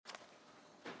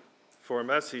For a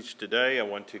message today, I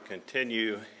want to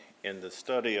continue in the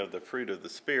study of the fruit of the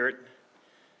Spirit.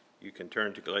 You can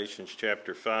turn to Galatians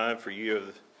chapter 5 for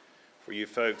you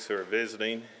folks who are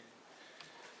visiting.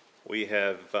 We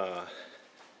have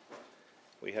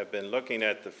been looking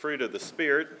at the fruit of the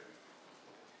Spirit,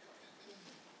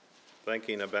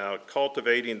 thinking about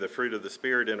cultivating the fruit of the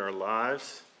Spirit in our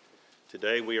lives.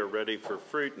 Today we are ready for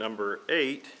fruit number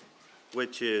 8,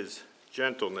 which is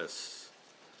gentleness.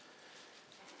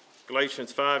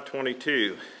 Galatians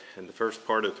 5:22 and the first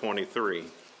part of 23.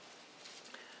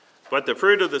 But the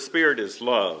fruit of the Spirit is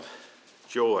love,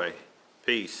 joy,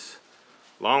 peace,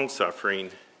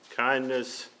 long-suffering,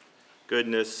 kindness,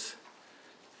 goodness,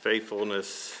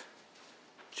 faithfulness,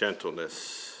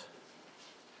 gentleness.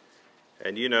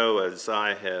 And you know, as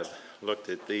I have looked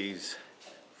at these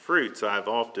fruits, I've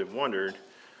often wondered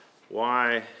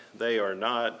why they are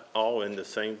not all in the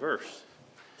same verse.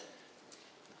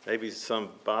 Maybe some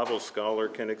Bible scholar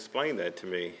can explain that to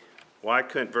me. Why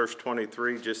couldn't verse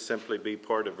 23 just simply be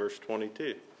part of verse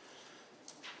 22?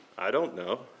 I don't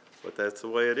know, but that's the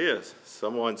way it is.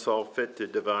 Someone saw fit to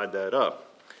divide that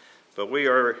up. But we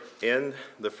are in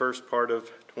the first part of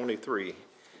 23,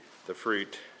 the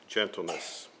fruit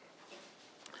gentleness.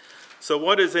 So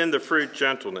what is in the fruit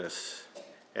gentleness,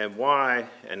 and why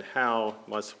and how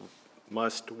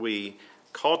must we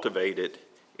cultivate it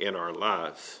in our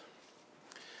lives?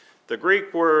 The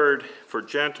Greek word for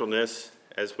gentleness,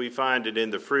 as we find it in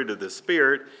the fruit of the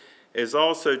Spirit, is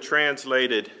also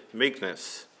translated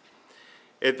meekness.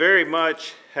 It very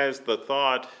much has the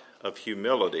thought of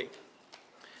humility.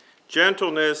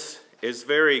 Gentleness is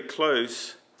very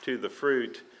close to the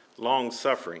fruit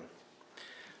long-suffering.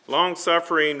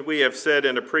 Long-suffering, we have said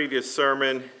in a previous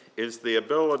sermon, is the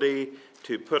ability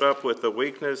to put up with the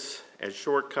weakness and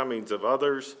shortcomings of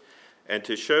others and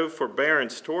to show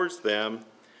forbearance towards them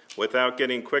without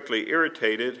getting quickly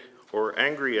irritated or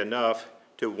angry enough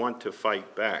to want to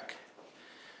fight back.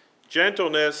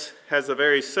 Gentleness has a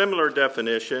very similar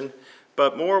definition,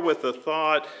 but more with the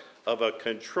thought of a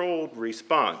controlled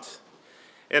response.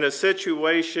 In a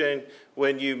situation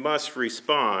when you must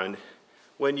respond,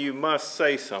 when you must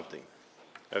say something,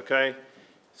 okay?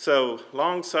 So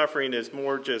long-suffering is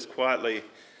more just quietly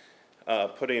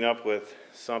putting up with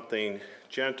something.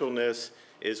 Gentleness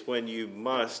is when you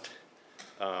must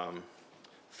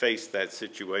face that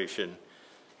situation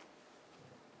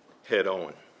head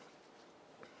on.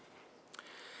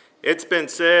 It's been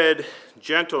said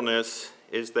gentleness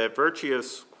is that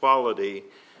virtuous quality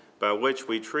by which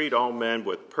we treat all men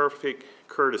with perfect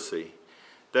courtesy,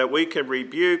 that we can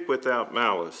rebuke without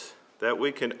malice, that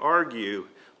we can argue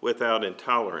without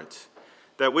intolerance,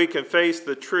 that we can face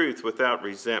the truth without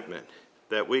resentment,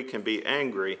 that we can be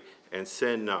angry and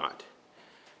sin not,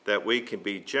 that we can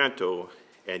be gentle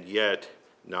and yet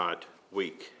not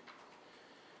weak.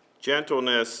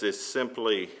 Gentleness is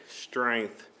simply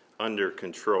strength under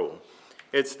control.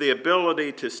 It's the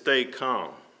ability to stay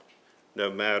calm no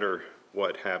matter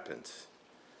what happens.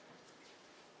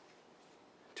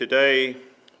 Today,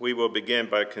 we will begin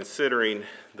by considering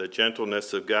the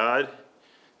gentleness of God.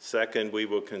 Second, we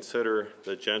will consider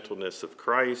the gentleness of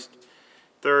Christ.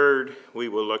 Third, we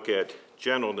will look at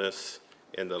gentleness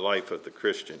in the life of the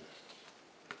Christian.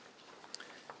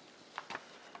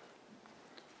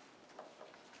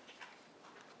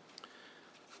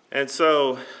 And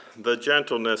so, the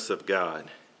gentleness of God.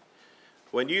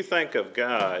 When you think of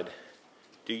God,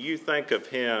 do you think of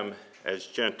him as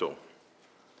gentle?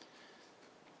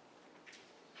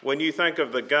 When you think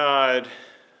of the God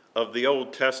of the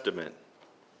Old Testament,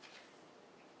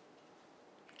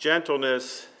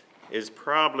 gentleness is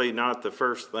probably not the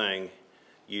first thing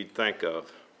you'd think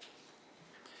of.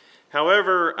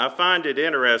 However, I find it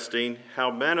interesting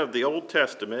how men of the Old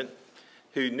Testament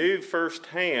who knew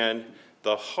firsthand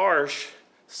the harsh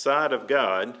side of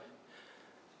God,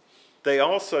 they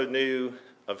also knew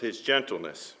of his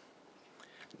gentleness.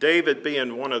 David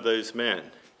being one of those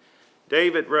men.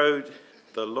 David wrote,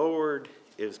 "The Lord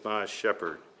is my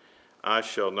shepherd, I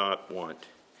shall not want.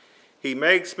 He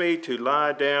makes me to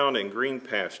lie down in green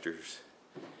pastures.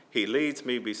 He leads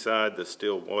me beside the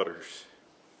still waters.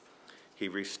 He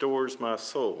restores my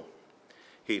soul.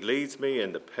 He leads me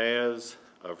in the paths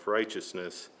of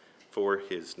righteousness for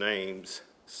his name's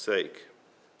sake."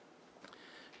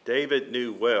 David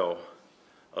knew well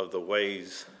of the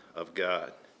ways of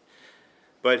God.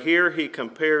 But here he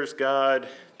compares God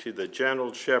to the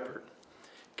gentle shepherd,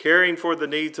 caring for the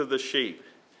needs of the sheep,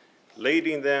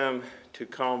 leading them to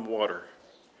calm water,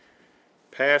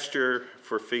 pasture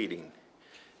for feeding,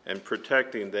 and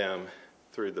protecting them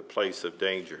through the place of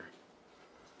danger.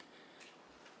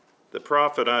 The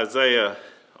prophet Isaiah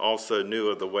also knew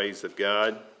of the ways of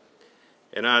God.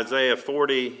 In Isaiah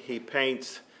 40, he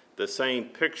paints the same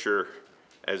picture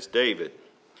as David.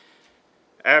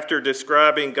 After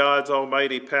describing God's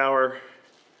almighty power,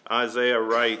 Isaiah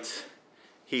writes,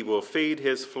 "He will feed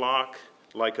his flock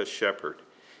like a shepherd.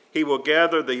 He will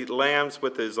gather the lambs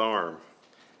with his arm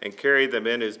and carry them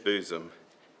in his bosom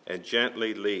and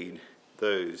gently lead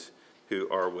those who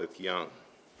are with young."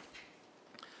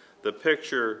 The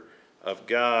picture of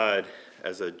God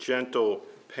as a gentle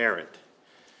parent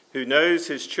who knows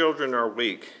his children are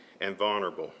weak and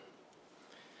vulnerable.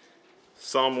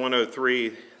 Psalm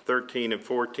 103, 13 and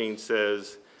 14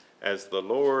 says, "As the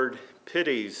Lord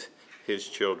pities his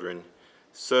children,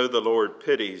 so the Lord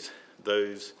pities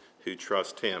those who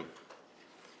trust him.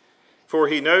 For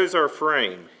he knows our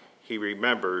frame, he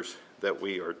remembers that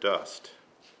we are dust."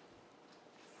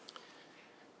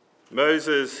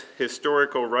 Moses'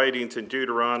 historical writings in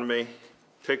Deuteronomy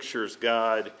pictures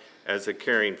God as a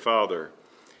caring father.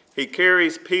 He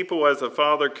carries people as a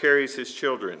father carries his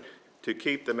children to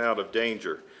keep them out of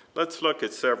danger. Let's look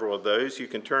at several of those. You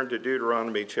can turn to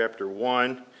Deuteronomy chapter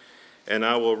 1, and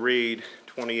I will read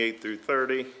 28 through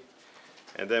 30,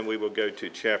 and then we will go to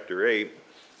chapter 8.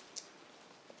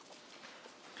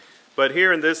 But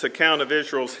here in this account of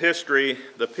Israel's history,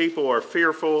 the people are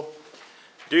fearful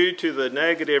due to the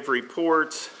negative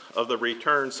reports of the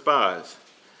returned spies.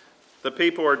 The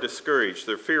people are discouraged,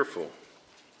 they're fearful.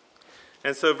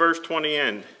 And so verse 20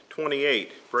 and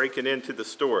 28, breaking into the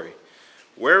story.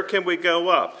 "Where can we go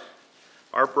up?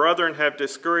 Our brethren have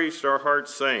discouraged our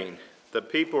hearts, saying, the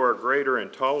people are greater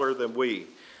and taller than we.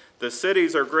 The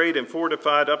cities are great and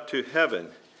fortified up to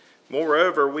heaven.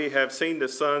 Moreover, we have seen the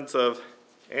sons of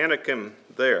Anakim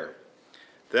there."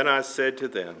 Then I said to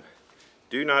them,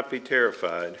 "Do not be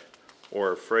terrified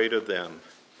or afraid of them.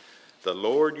 The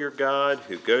Lord your God,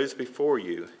 who goes before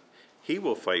you, he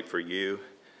will fight for you,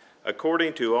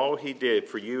 according to all he did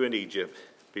for you in Egypt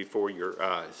before your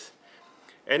eyes.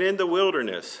 And in the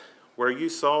wilderness, where you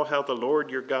saw how the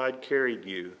Lord your God carried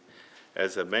you,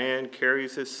 as a man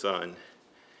carries his son,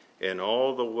 in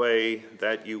all the way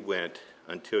that you went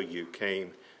until you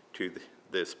came to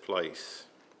this place."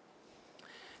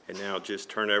 And now just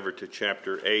turn over to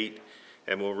chapter 8,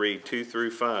 and we'll read 2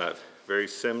 through 5. Very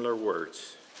similar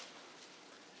words.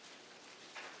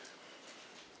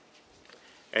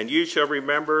 "And you shall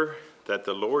remember that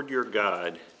the Lord your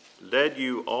God led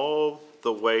you all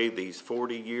the way these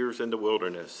 40 years in the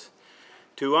wilderness,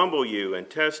 to humble you and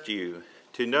test you,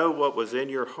 to know what was in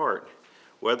your heart,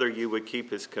 whether you would keep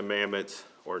his commandments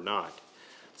or not.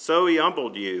 So he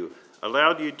humbled you,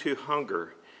 allowed you to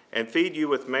hunger, and feed you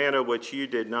with manna which you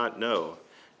did not know,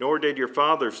 nor did your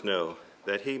fathers know,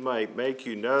 that he might make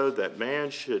you know that man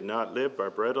should not live by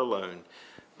bread alone,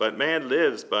 but man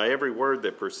lives by every word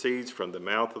that proceeds from the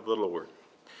mouth of the Lord.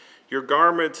 Your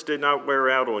garments did not wear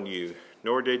out on you,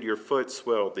 nor did your foot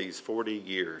swell these 40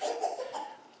 years.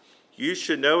 You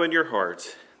should know in your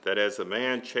hearts that as a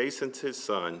man chastens his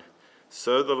son,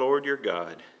 so the Lord your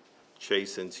God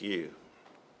chastens you."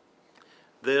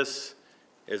 This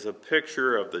is a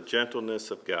picture of the gentleness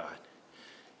of God.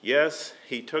 Yes,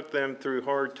 he took them through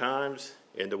hard times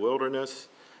in the wilderness.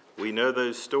 We know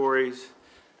those stories.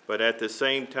 But at the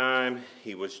same time,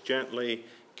 he was gently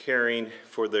caring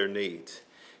for their needs.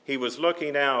 He was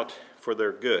looking out for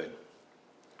their good.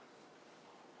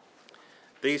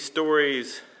 These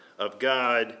stories of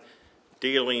God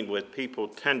dealing with people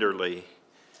tenderly,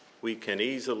 we can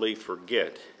easily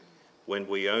forget when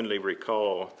we only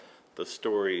recall the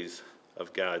stories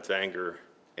of God's anger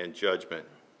and judgment.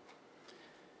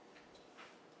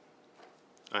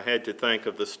 I had to think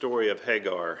of the story of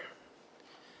Hagar,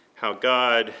 how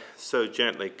God so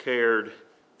gently cared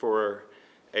for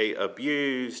an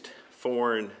abused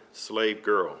foreign slave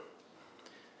girl.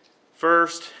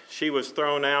 First, she was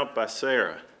thrown out by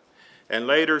Sarah, and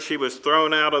later she was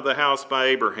thrown out of the house by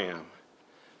Abraham.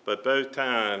 But both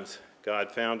times,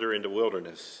 God found her in the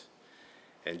wilderness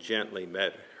and gently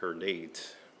met her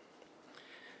needs.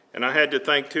 And I had to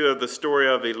think, too, of the story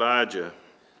of Elijah.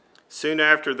 Soon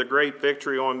after the great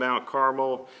victory on Mount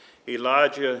Carmel,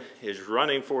 Elijah is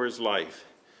running for his life.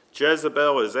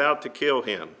 Jezebel is out to kill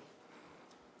him.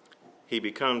 He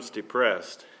becomes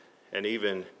depressed and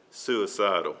even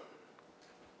suicidal.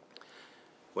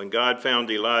 When God found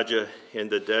Elijah in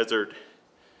the desert,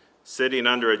 sitting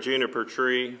under a juniper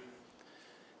tree,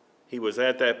 he was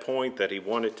at that point that he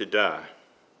wanted to die.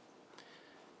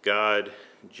 God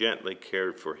gently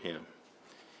cared for him.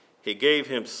 He gave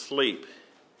him sleep.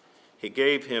 He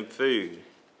gave him food,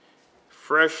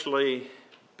 freshly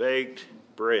baked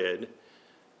bread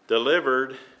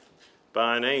delivered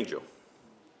by an angel.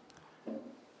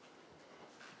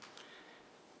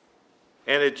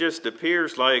 And it just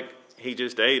appears like he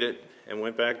just ate it and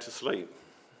went back to sleep.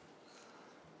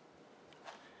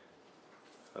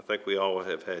 I think we all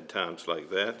have had times like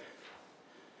that.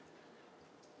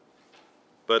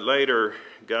 But later,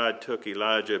 God took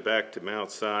Elijah back to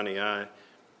Mount Sinai,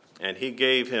 and he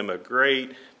gave him a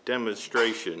great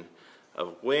demonstration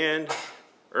of wind,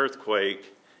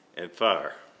 earthquake, and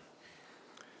fire.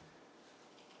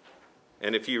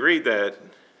 And if you read that,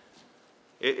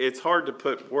 it's hard to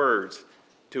put words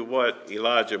to what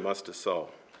Elijah must have saw.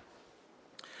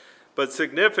 But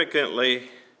significantly,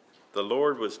 the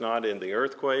Lord was not in the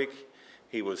earthquake,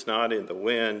 he was not in the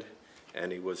wind,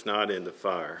 and he was not in the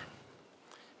fire.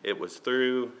 It was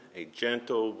through a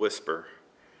gentle whisper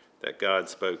that God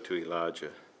spoke to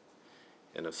Elijah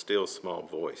in a still small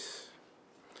voice.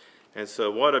 And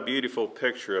so what a beautiful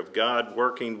picture of God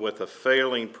working with a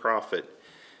failing prophet.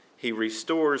 He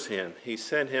restores him. He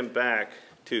sent him back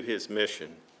to his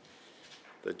mission.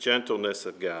 The gentleness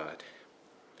of God.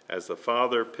 As the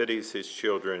Father pities his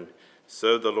children,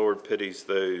 so the Lord pities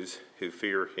those who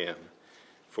fear him.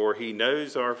 For he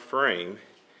knows our frame.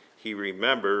 He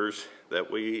remembers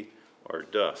that we are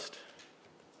dust.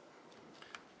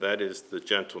 That is the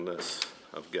gentleness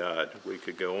of God. We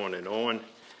could go on,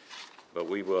 but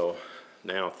we will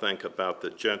now think about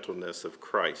the gentleness of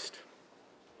Christ.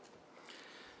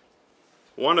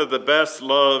 One of the best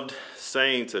loved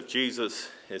sayings of Jesus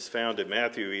is found in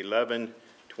Matthew 11,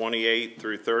 28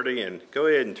 through 30. And go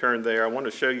ahead and turn there. I want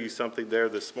to show you something there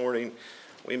this morning.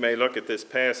 We may look at this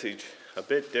passage a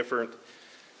bit different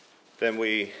than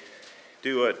we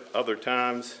do at other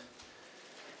times.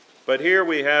 But here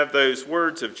we have those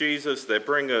words of Jesus that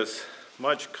bring us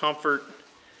much comfort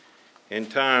in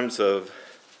times of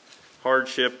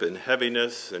hardship and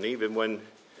heaviness, and even when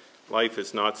life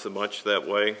is not so much that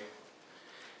way.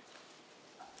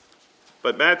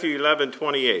 But Matthew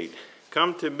 11:28,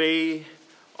 "Come to me,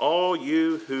 all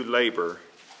you who labor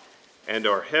and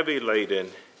are heavy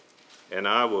laden, and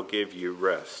I will give you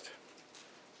rest.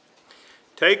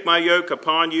 Take my yoke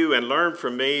upon you and learn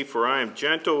from me, for I am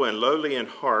gentle and lowly in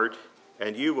heart,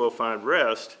 and you will find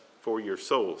rest for your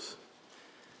souls.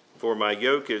 For my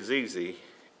yoke is easy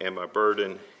and my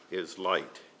burden is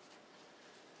light."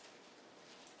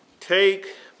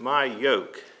 Take my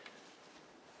yoke,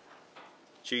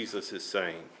 Jesus is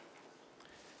saying.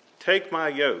 Take my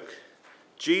yoke.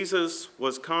 Jesus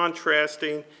was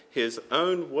contrasting his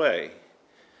own way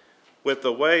with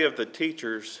the way of the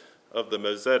teachers of the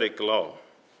Mosaic law.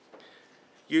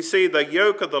 You see, the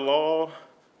yoke of the law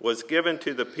was given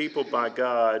to the people by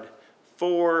God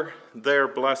for their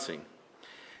blessing.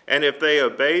 And if they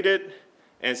obeyed it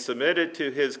and submitted to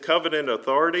his covenant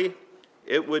authority,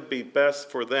 it would be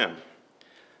best for them.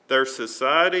 Their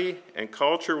society and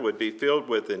culture would be filled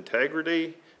with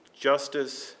integrity,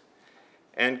 justice,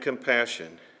 and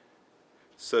compassion.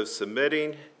 So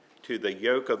submitting to the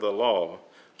yoke of the law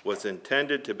was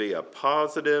intended to be a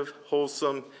positive,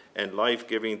 wholesome, and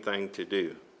life-giving thing to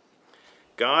do.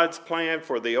 God's plan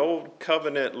for the old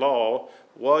covenant law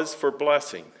was for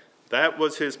blessing. That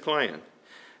was his plan.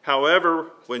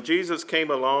 However, when Jesus came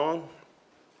along,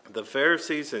 the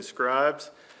Pharisees and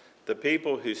scribes, the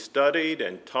people who studied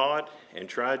and taught and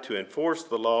tried to enforce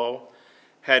the law,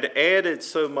 had added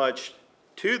so much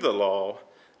to the law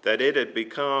that it had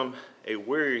become a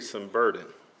wearisome burden.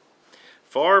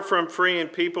 Far from freeing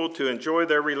people to enjoy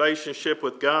their relationship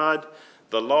with God,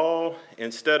 the law,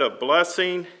 instead of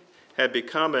blessing, had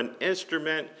become an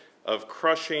instrument of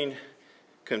crushing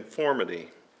conformity.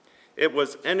 It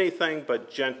was anything but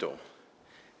gentle,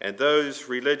 and those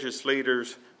religious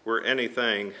leaders were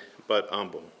anything but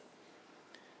humble.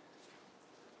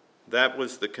 That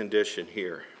was the condition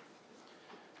here.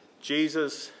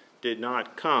 Jesus did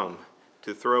not come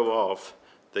to throw off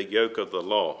the yoke of the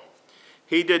law.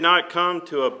 He did not come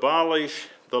to abolish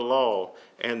the law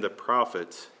and the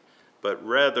prophets, but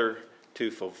rather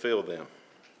to fulfill them.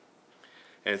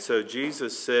 And so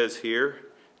Jesus says here,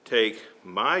 take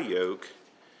my yoke,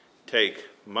 take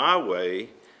my way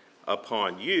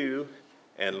upon you,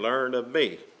 and learn of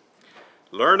me.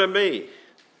 Learn of me.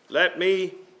 Let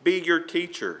me be your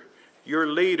teacher, your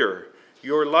leader,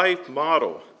 your life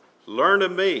model. Learn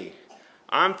of me.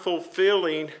 I'm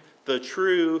fulfilling the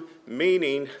true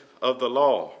meaning of the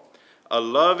law, a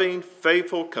loving,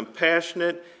 faithful,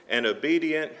 compassionate, and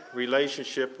obedient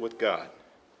relationship with God.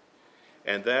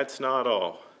 And that's not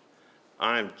all.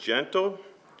 I'm gentle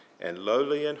and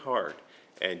lowly in heart,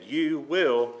 and you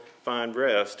will find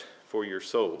rest for your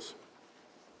souls.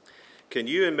 Can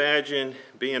you imagine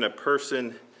being a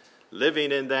person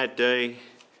living in that day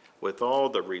with all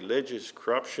the religious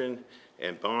corruption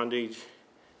and bondage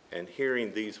and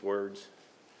hearing these words,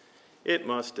 it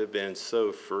must have been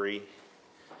so free.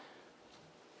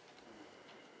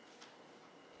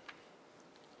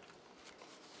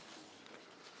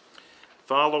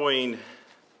 Following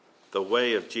the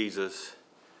way of Jesus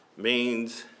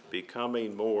means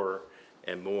becoming more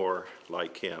and more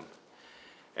like him.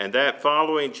 And that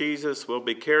following Jesus will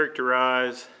be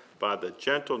characterized by the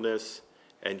gentleness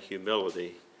and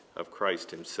humility of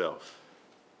Christ himself.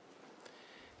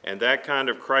 And that kind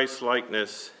of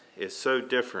Christ-likeness is so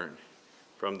different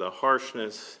from the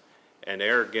harshness and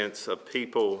arrogance of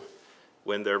people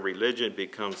when their religion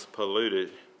becomes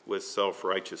polluted with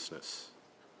self-righteousness.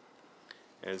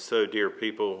 And so, dear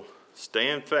people,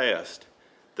 stand fast,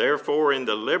 therefore, in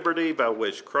the liberty by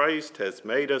which Christ has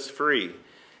made us free,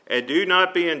 and do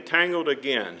not be entangled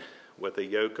again with a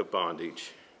yoke of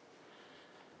bondage.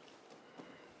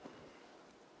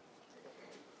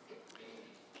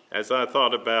 As I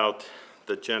thought about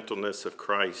the gentleness of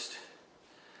Christ,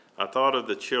 I thought of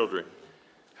the children,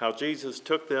 how Jesus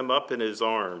took them up in his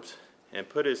arms and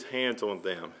put his hands on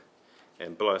them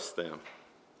and blessed them.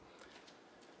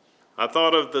 I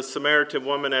thought of the Samaritan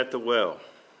woman at the well,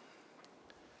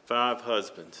 5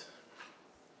 husbands.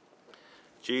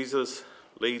 Jesus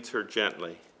leads her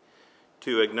gently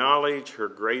to acknowledge her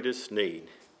greatest need,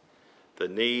 the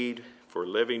need for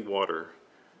living water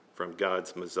from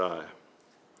God's Messiah,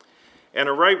 and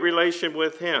a right relation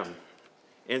with him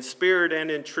in spirit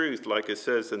and in truth, like it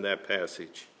says in that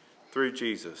passage, through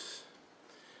Jesus.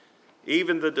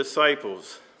 Even the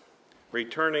disciples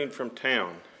returning from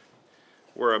town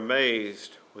were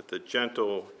amazed with the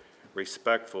gentle,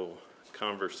 respectful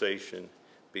conversation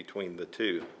between the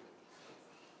two.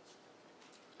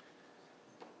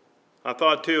 I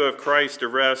thought too of Christ's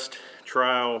arrest,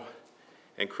 trial,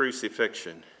 and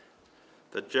crucifixion.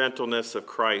 The gentleness of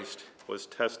Christ was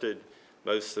tested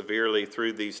most severely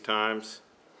through these times.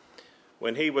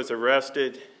 When he was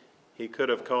arrested, he could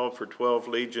have called for 12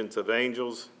 legions of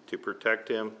angels to protect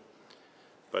him,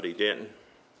 but he didn't.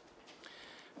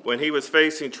 When he was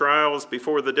facing trials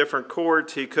before the different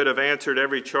courts, he could have answered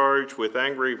every charge with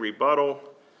angry rebuttal,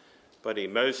 but he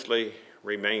mostly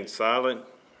remained silent.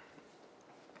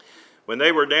 When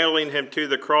they were nailing him to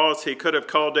the cross, he could have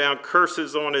called down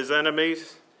curses on his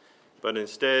enemies, but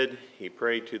instead he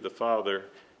prayed to the Father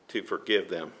to forgive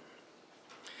them.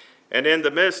 And in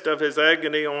the midst of his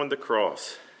agony on the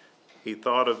cross, he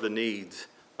thought of the needs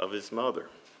of his mother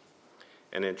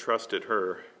and entrusted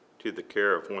her to the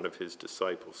care of one of his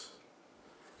disciples.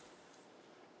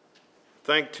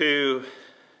 Think too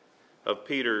of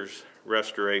Peter's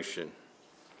restoration.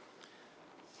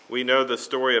 We know the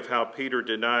story of how Peter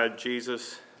denied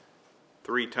Jesus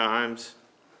 3 times.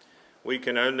 We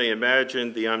can only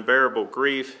imagine the unbearable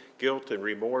grief, guilt, and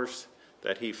remorse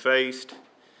that he faced.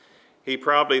 He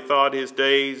probably thought his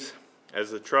days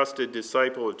as a trusted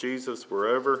disciple of Jesus were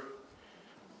over.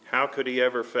 How could he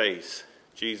ever face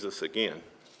Jesus again?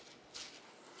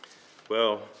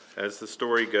 Well, as the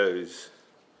story goes,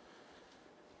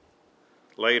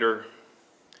 later,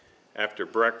 after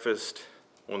breakfast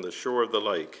on the shore of the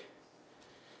lake,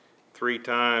 3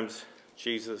 times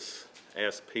Jesus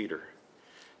asked Peter,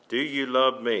 "Do you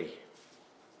love me?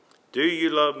 Do you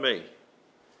love me?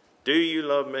 Do you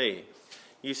love me?"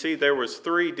 You see, there was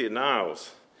 3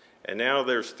 denials, and now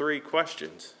there's 3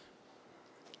 questions.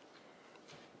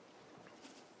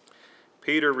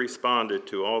 Peter responded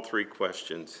to all 3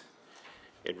 questions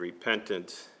in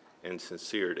repentance and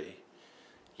sincerity.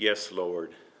 "Yes,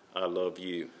 Lord, I love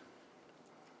you."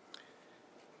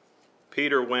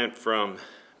 Peter went from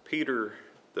Peter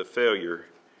the failure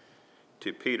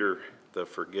to Peter the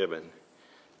forgiven.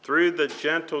 Through the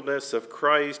gentleness of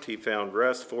Christ, he found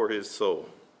rest for his soul.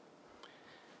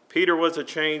 Peter was a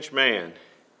changed man.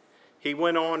 He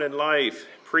went on in life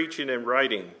preaching and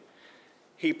writing.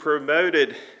 He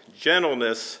promoted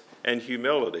gentleness and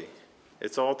humility.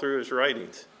 It's all through his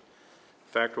writings.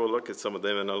 In fact, we'll look at some of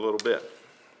them in a little bit.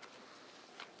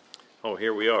 Oh,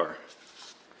 here we are.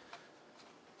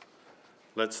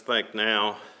 Let's think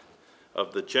now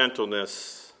of the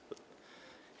gentleness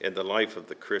in the life of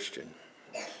the Christian.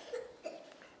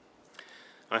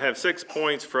 I have 6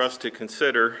 points for us to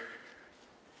consider.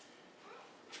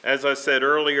 As I said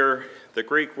earlier, the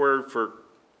Greek word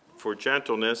for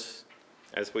gentleness,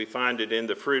 as we find it in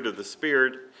the fruit of the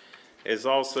Spirit, is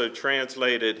also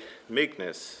translated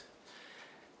meekness.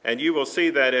 And you will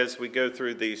see that as we go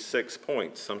through these 6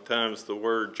 points. Sometimes the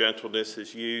word gentleness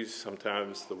is used,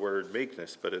 sometimes the word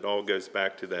meekness, but it all goes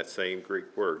back to that same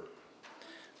Greek word,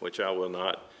 which I will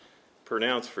not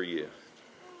pronounce for you,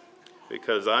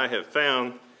 because I have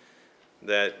found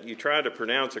that you try to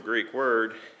pronounce a Greek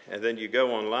word and then you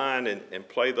go online and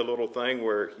play the little thing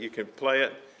where you can play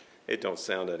it. It don't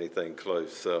sound anything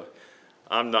close. So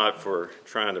I'm not for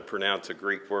trying to pronounce a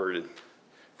Greek word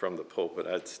from the pulpit.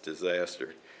 That's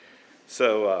disaster.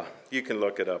 So you can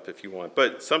look it up if you want.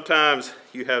 But sometimes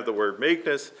you have the word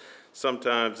meekness.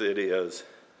 Sometimes it is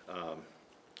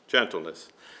gentleness.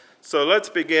 So let's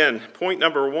begin. Point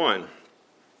number 1.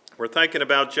 We're thinking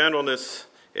about gentleness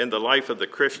in the life of the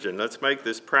Christian. Let's make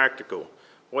this practical.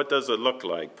 What does it look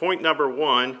like? Point number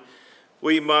 1,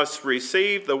 we must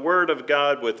receive the word of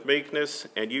God with meekness,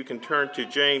 and you can turn to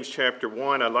James chapter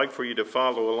 1. I'd like for you to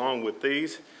follow along with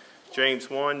these. James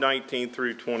 1, 19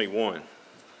 through 21.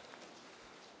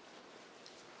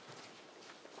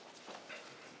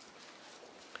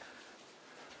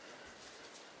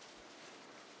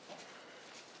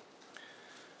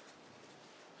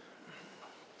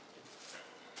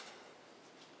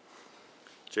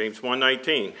 James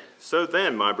 1:19. So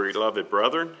then, my beloved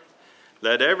brethren,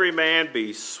 let every man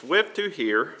be swift to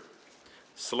hear,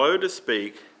 slow to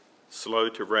speak, slow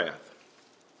to wrath.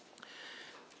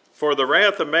 For the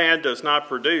wrath of man does not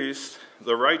produce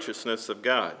the righteousness of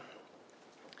God.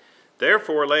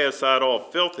 Therefore lay aside all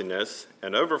filthiness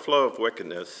and overflow of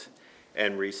wickedness,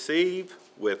 and receive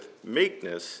with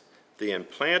meekness the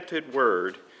implanted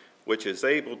word, which is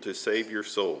able to save your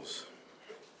souls.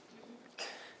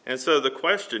 And so the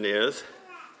question is,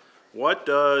 what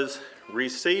does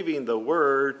receiving the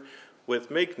word with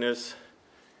meekness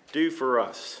do for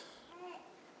us?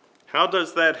 How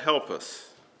does that help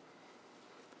us?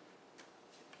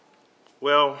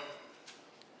 Well,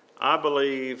 I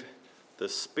believe the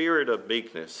spirit of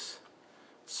meekness,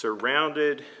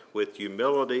 surrounded with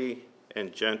humility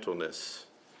and gentleness,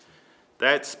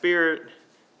 that spirit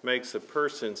makes a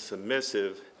person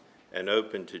submissive and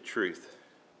open to truth.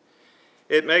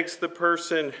 It makes the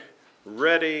person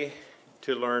ready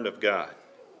to learn of God.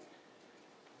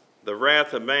 The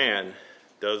wrath of man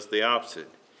does the opposite.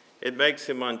 It makes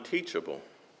him unteachable.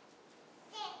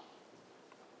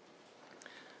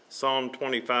 Psalm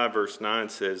 25 verse 9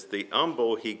 says, "The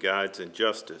humble he guides in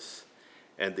justice,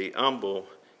 and the humble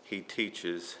he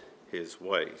teaches his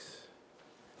ways."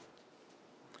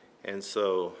 And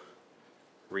so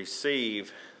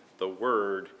receive the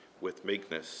word with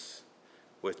meekness,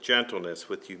 with gentleness,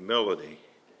 with humility.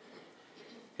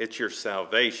 It's your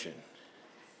salvation.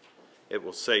 It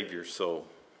will save your soul.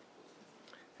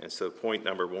 And so point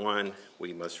number 1,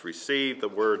 we must receive the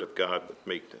word of God with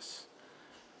meekness.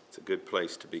 It's a good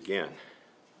place to begin.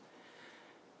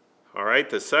 All right,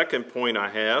 the second point I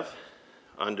have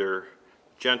under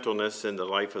gentleness in the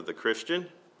life of the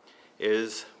Christian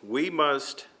is we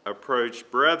must approach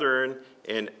brethren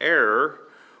in error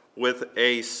with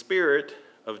a spirit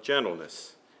of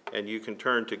gentleness. And you can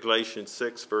turn to Galatians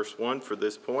 6, verse 1 for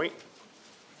this point.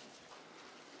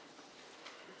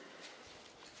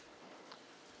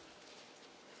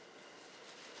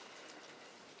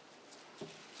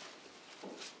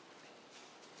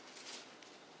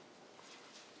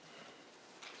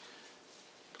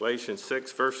 Galatians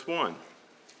 6, verse 1.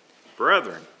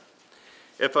 Brethren,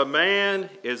 if a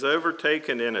man is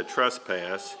overtaken in a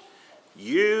trespass,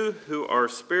 you who are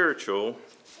spiritual,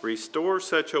 restore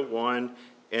such a one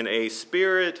in a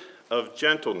spirit of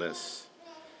gentleness,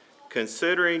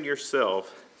 considering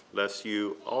yourself, lest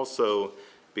you also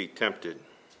be tempted.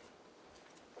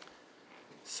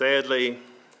 Sadly,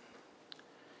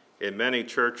 in many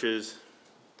churches,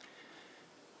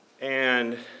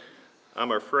 and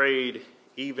I'm afraid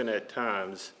even at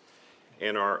times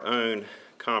in our own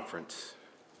conference,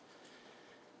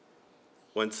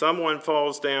 when someone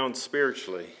falls down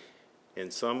spiritually in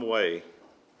some way,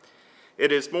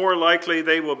 it is more likely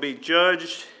they will be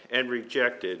judged and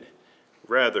rejected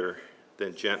rather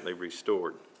than gently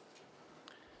restored.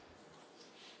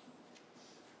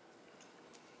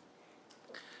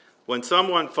 When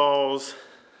someone falls,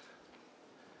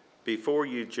 before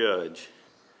you judge,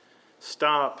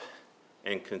 stop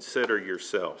and consider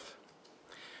yourself.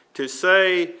 To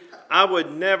say, "I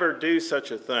would never do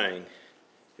such a thing,"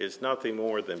 is nothing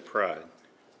more than pride.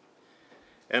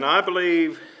 And I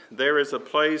believe there is a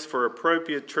place for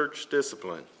appropriate church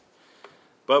discipline.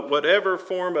 But whatever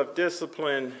form of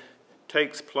discipline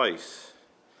takes place,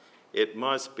 it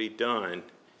must be done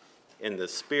in the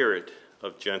spirit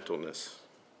of gentleness.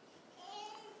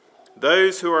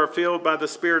 Those who are filled by the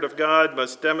Spirit of God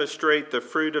must demonstrate the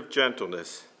fruit of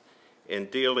gentleness in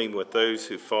dealing with those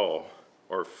who fall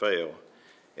or fail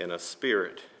in a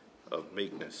spirit of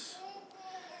meekness.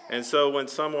 And so when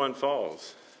someone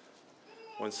falls,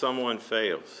 when someone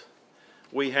fails,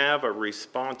 we have a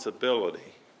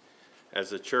responsibility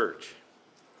as a church.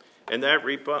 And that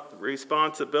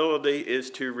responsibility is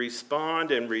to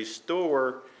respond and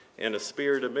restore in a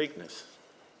spirit of meekness.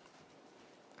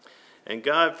 And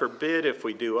God forbid if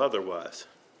we do otherwise.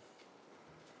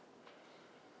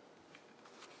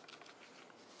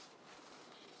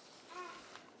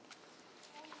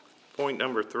 Point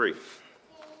number 3.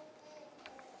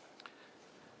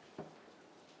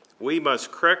 We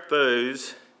must correct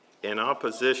those in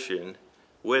opposition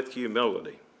with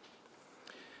humility.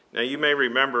 Now, you may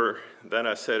remember that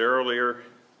I said earlier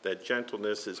that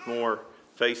gentleness is more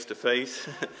face-to-face,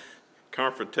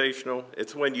 confrontational.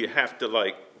 It's when you have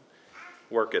to,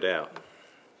 work it out.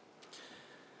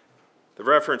 The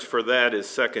reference for that is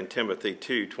 2 Timothy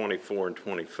 2:24 and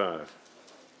 25.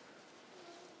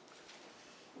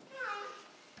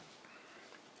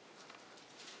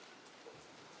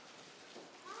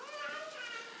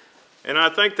 And I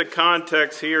think the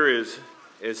context here is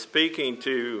speaking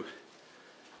to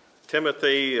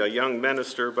Timothy, a young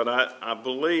minister, but I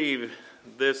believe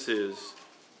this is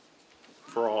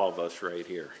for all of us right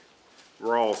here.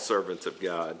 We're all servants of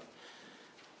God.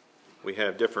 We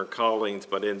have different callings,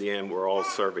 but in the end, we're all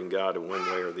serving God in one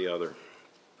way or the other.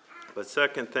 But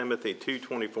 2 Timothy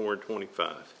 2:24 and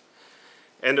 25.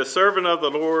 And the servant of the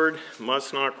Lord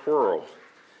must not quarrel,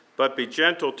 but be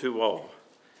gentle to all,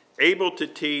 able to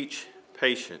teach,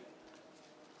 patient,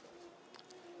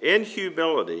 in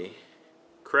humility,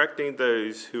 correcting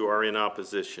those who are in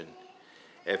opposition,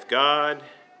 if God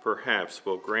perhaps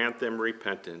will grant them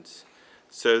repentance,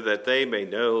 so that they may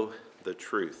know the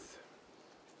truth.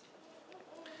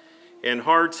 In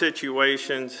hard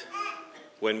situations,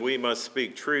 when we must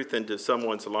speak truth into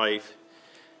someone's life,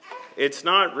 it's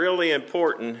not really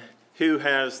important who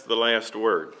has the last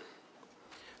word.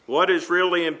 What is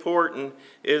really important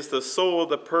is the soul of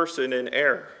the person in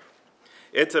error.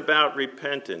 It's about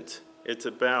repentance. It's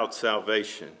about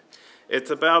salvation. It's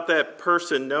about that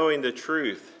person knowing the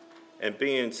truth and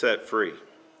being set free.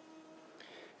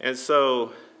 And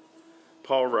so,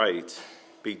 Paul writes,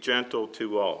 be gentle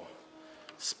to all.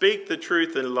 Speak the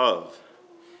truth in love,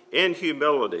 in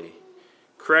humility,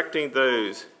 correcting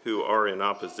those who are in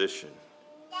opposition.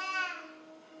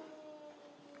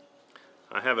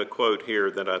 I have a quote here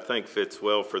that I think fits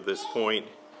well for this point,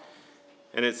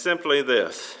 and it's simply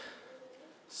this: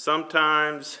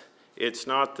 sometimes it's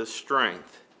not the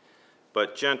strength,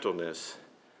 but gentleness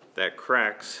that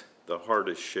cracks the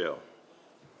hardest shell.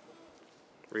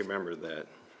 Remember that.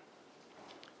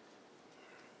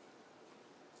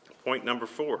 Point number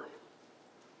 4.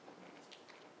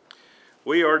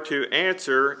 We are to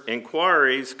answer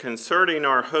inquiries concerning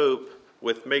our hope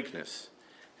with meekness.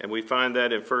 And we find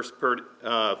that in 1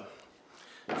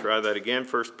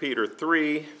 Peter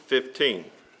 3:15.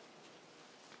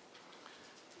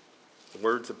 The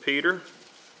words of Peter.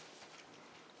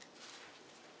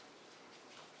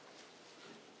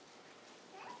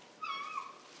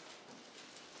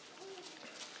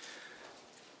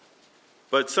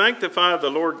 But sanctify the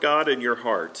Lord God in your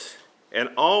hearts, and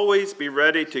always be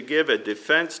ready to give a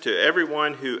defense to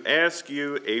everyone who asks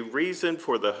you a reason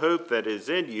for the hope that is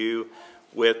in you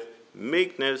with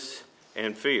meekness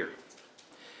and fear.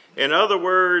 In other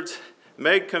words,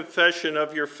 make confession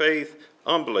of your faith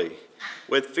humbly,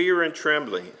 with fear and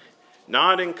trembling,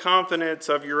 not in confidence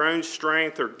of your own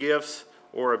strength or gifts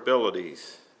or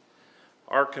abilities.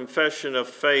 Our confession of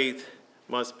faith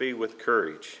must be with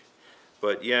courage,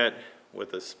 but yet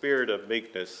with a spirit of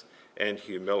meekness and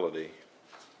humility.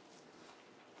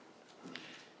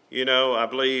 You know, I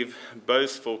believe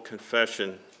boastful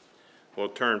confession will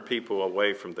turn people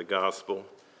away from the gospel.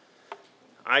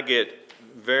 I get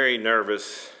very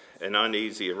nervous and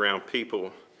uneasy around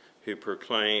people who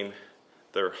proclaim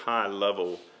their high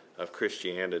level of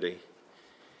Christianity.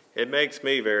 It makes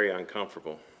me very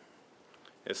uncomfortable,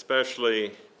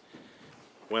 especially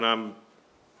when I'm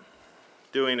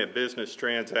doing a business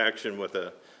transaction with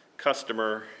a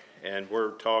customer and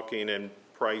we're talking and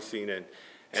pricing and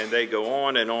they go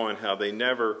on and on how they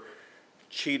never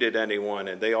cheated anyone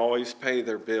and they always pay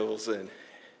their bills and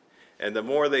the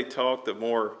more they talk, the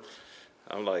more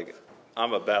I'm like,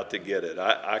 I'm about to get it.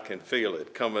 I can feel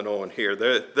it coming on here.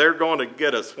 They're going to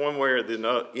get us one way or the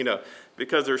other,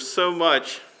 because there's so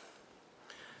much.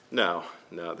 No,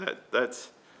 that's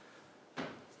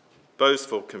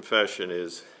boastful confession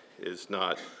is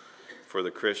not for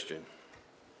the Christian.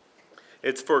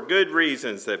 It's for good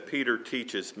reasons that Peter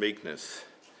teaches meekness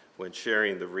when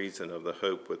sharing the reason of the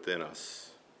hope within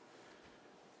us.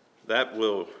 That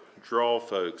will draw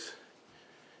folks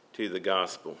to the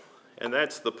gospel. And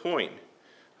that's the point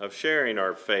of sharing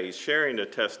our faith, sharing a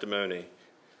testimony.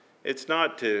 It's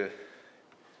not to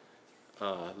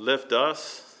lift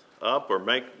us up or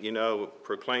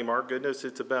proclaim our goodness.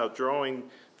 It's about drawing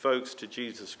folks to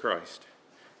Jesus Christ.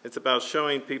 It's about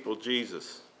showing people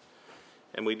Jesus.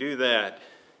 And we do that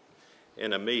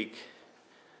in a meek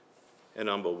and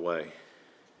humble way.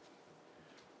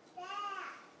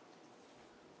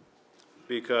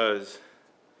 Because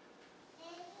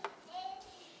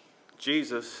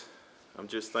Jesus, I'm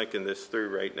just thinking this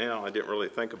through right now. I didn't really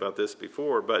think about this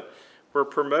before, but we're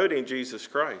promoting Jesus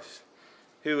Christ,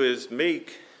 who is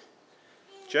meek,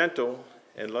 gentle,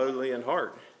 and lowly in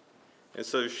heart. And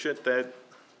so should that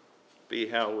be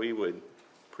how we would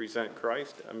present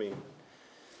Christ? I mean,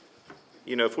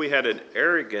 if we had an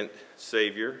arrogant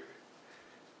Savior,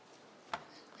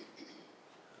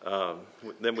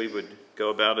 then we would go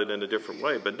about it in a different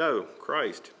way. But no,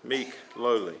 Christ, meek,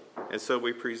 lowly. And so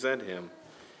we present him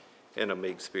in a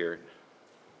meek spirit.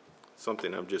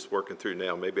 Something I'm just working through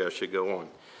now. Maybe I should go on.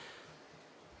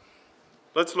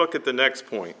 Let's look at the next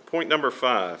point. Point number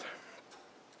 5.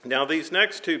 Now these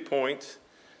next 2 points,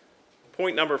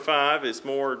 point number 5 is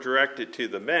more directed to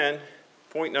the men.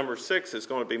 Point number 6 is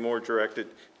going to be more directed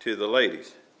to the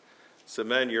ladies. So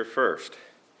men, you're first.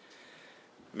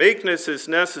 Meekness is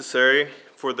necessary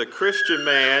for the Christian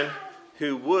man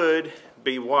who would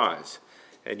be wise.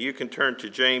 And you can turn to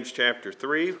James chapter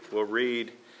 3. We'll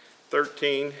read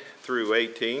 13 through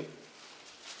 18.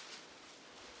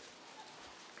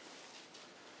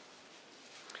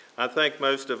 I think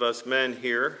most of us men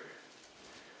here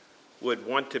would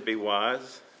want to be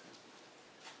wise.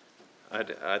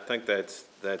 I think that's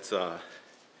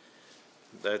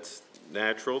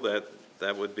natural.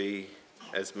 That would be,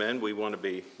 as men, we want to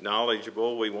be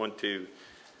knowledgeable. We don't want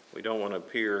to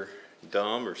appear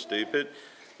dumb or stupid,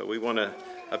 but we want to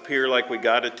appear like we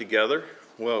got it together.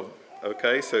 Well,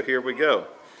 okay, so here we go.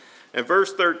 And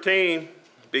verse 13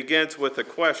 begins with a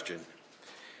question.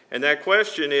 And that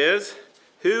question is,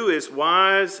 who is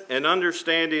wise and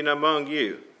understanding among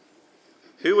you?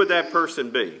 Who would that person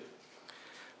be?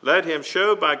 Let him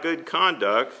show by good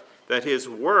conduct that his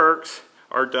works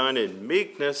are done in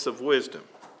meekness of wisdom.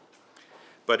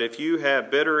 But if you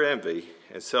have bitter envy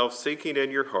and self-seeking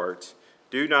in your hearts,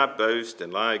 do not boast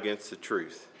and lie against the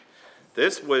truth.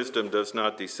 This wisdom does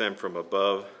not descend from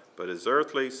above, but is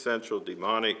earthly, sensual,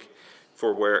 demonic.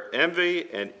 For where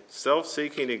envy and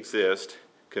self-seeking exist,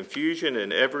 confusion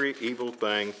and every evil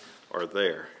thing are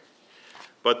there.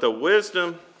 But the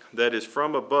wisdom that is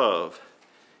from above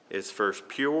is first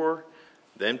pure,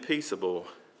 then peaceable,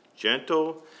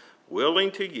 gentle, willing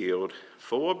to yield,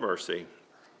 full of mercy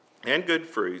and good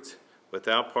fruits,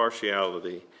 without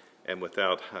partiality and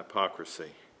without hypocrisy.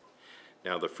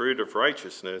 Now the fruit of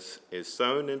righteousness is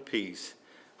sown in peace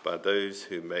by those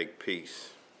who make peace.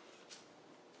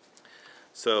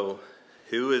 So,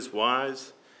 who is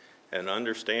wise and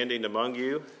understanding among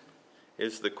you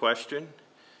is the question.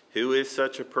 Who is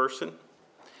such a person?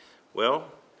 Well,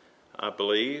 I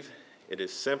believe it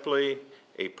is simply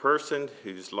a person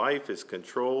whose life is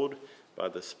controlled by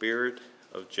the spirit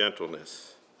of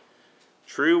gentleness.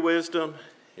 True wisdom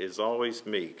is always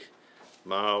meek,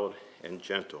 mild, and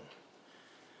gentle.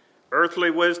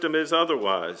 Earthly wisdom is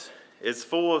otherwise. It's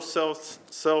full of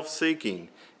self-seeking,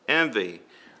 envy.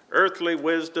 Earthly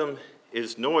wisdom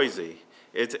is noisy.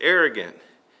 It's arrogant.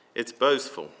 It's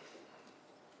boastful.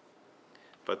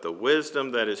 But the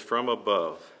wisdom that is from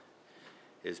above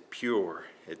is pure.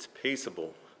 It's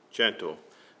peaceable, gentle,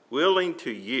 willing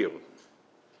to yield.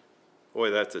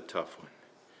 Boy, that's a tough one.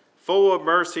 Full of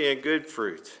mercy and good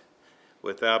fruits,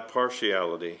 without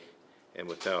partiality and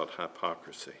without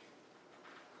hypocrisy.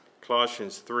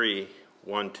 Colossians 3,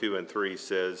 1, 2, and 3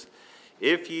 says,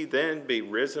 If ye then be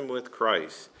risen with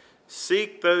Christ,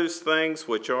 seek those things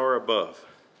which are above.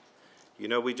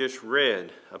 We just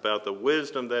read about the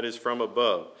wisdom that is from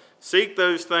above. Seek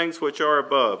those things which are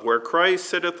above, where Christ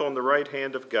sitteth on the right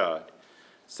hand of God.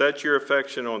 Set your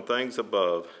affection on things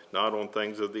above, not on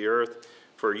things of the earth,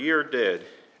 for ye are dead,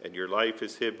 and your life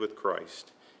is hid with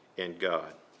Christ in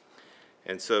God.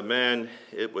 And so, man,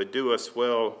 it would do us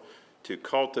well to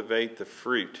cultivate the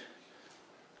fruit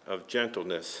of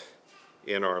gentleness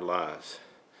in our lives.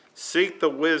 Seek the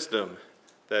wisdom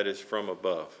that is from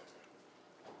above.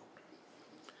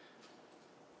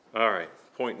 All right,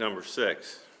 point number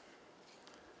 6.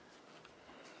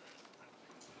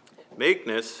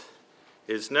 Meekness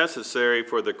is necessary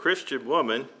for the Christian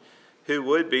woman who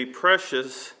would be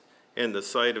precious in the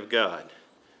sight of God.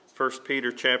 1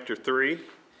 Peter chapter 3,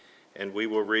 and we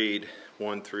will read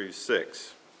 1 through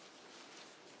 6.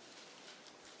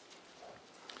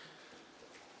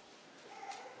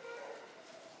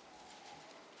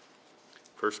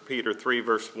 First Peter 3,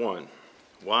 verse 1.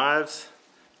 Wives,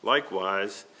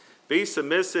 likewise, Be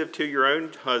submissive to your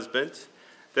own husbands,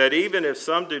 that even if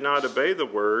some do not obey the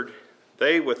word,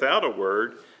 they without a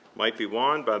word might be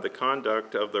won by the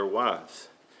conduct of their wives.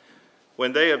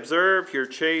 When they observe your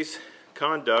chaste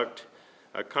conduct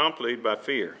accompanied by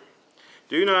fear.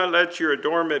 Do not let your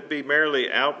adornment be merely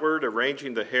outward,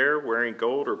 arranging the hair, wearing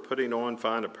gold, or putting on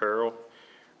fine apparel.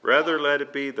 Rather, let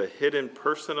it be the hidden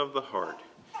person of the heart,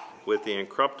 with the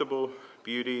incorruptible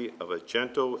beauty of a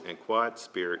gentle and quiet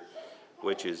spirit,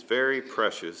 which is very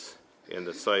precious in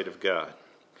the sight of God.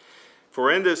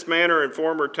 For in this manner in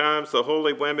former times the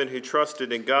holy women who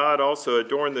trusted in God also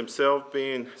adorned themselves,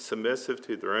 being submissive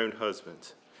to their own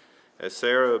husbands. As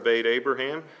Sarah obeyed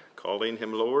Abraham, calling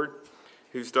him Lord,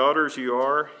 whose daughters you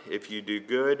are, if you do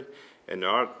good and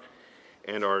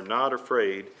are not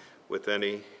afraid with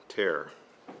any terror.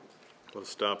 We'll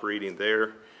stop reading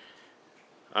there.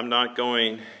 I'm not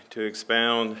going to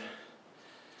expound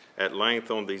at length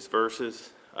on these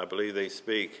verses. I believe they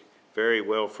speak very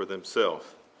well for themselves.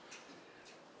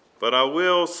 But I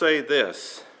will say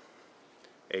this: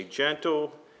 a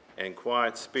gentle and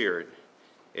quiet spirit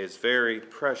is very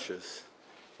precious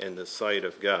in the sight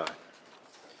of God.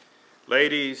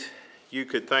 Ladies, you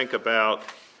could think about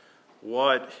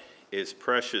what is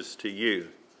precious to you.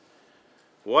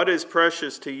 What is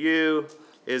precious to you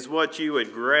is what you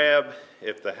would grab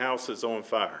if the house is on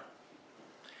fire.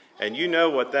 And you know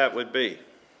what that would be.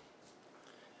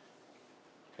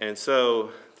 And so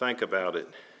think about it.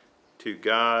 To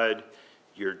God,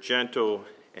 your gentle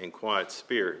and quiet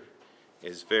spirit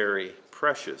is very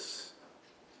precious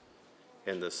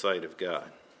in the sight of God.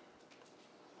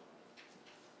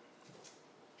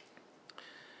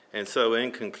 And so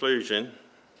in conclusion,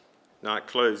 not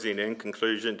closing, in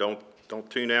conclusion, don't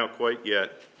tune out quite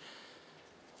yet.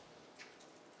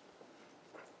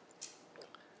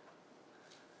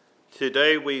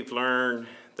 Today we've learned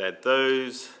that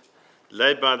those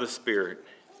led by the Spirit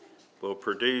will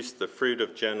produce the fruit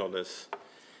of gentleness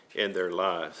in their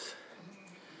lives.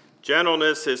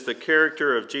 Gentleness is the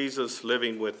character of Jesus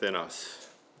living within us.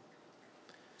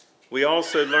 We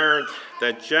also learned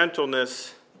that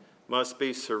gentleness must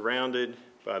be surrounded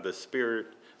by the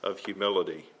spirit of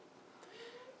humility.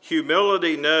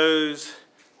 Humility knows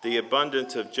the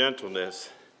abundance of gentleness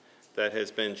that has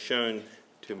been shown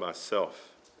to myself.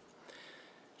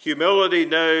 Humility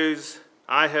knows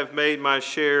I have made my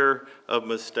share of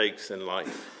mistakes in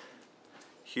life.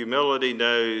 Humility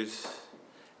knows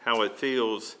how it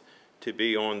feels to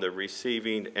be on the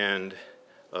receiving end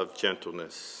of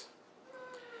gentleness.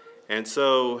 And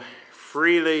so,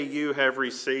 freely you have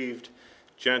received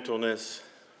gentleness,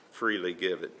 freely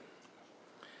give it.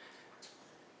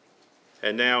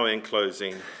 And now, in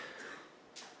closing,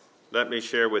 let me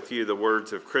share with you the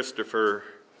words of Christopher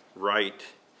Wright.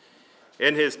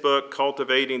 In his book,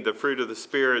 Cultivating the Fruit of the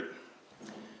Spirit,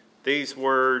 these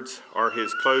words are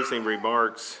his closing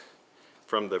remarks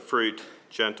from the Fruit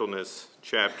Gentleness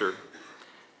chapter.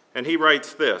 And he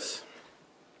writes this: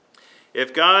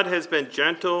 "If God has been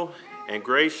gentle and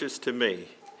gracious to me,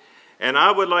 and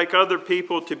I would like other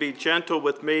people to be gentle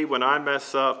with me when I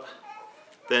mess up,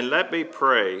 then let me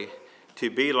pray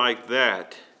to be like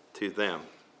that to them.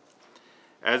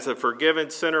 As a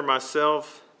forgiven sinner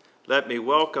myself, let me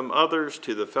welcome others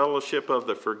to the fellowship of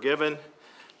the forgiven.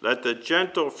 Let the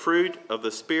gentle fruit of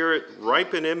the Spirit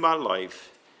ripen in my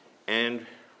life and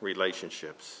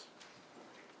relationships."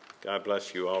 God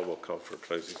bless you all. We'll call for a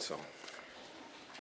closing song.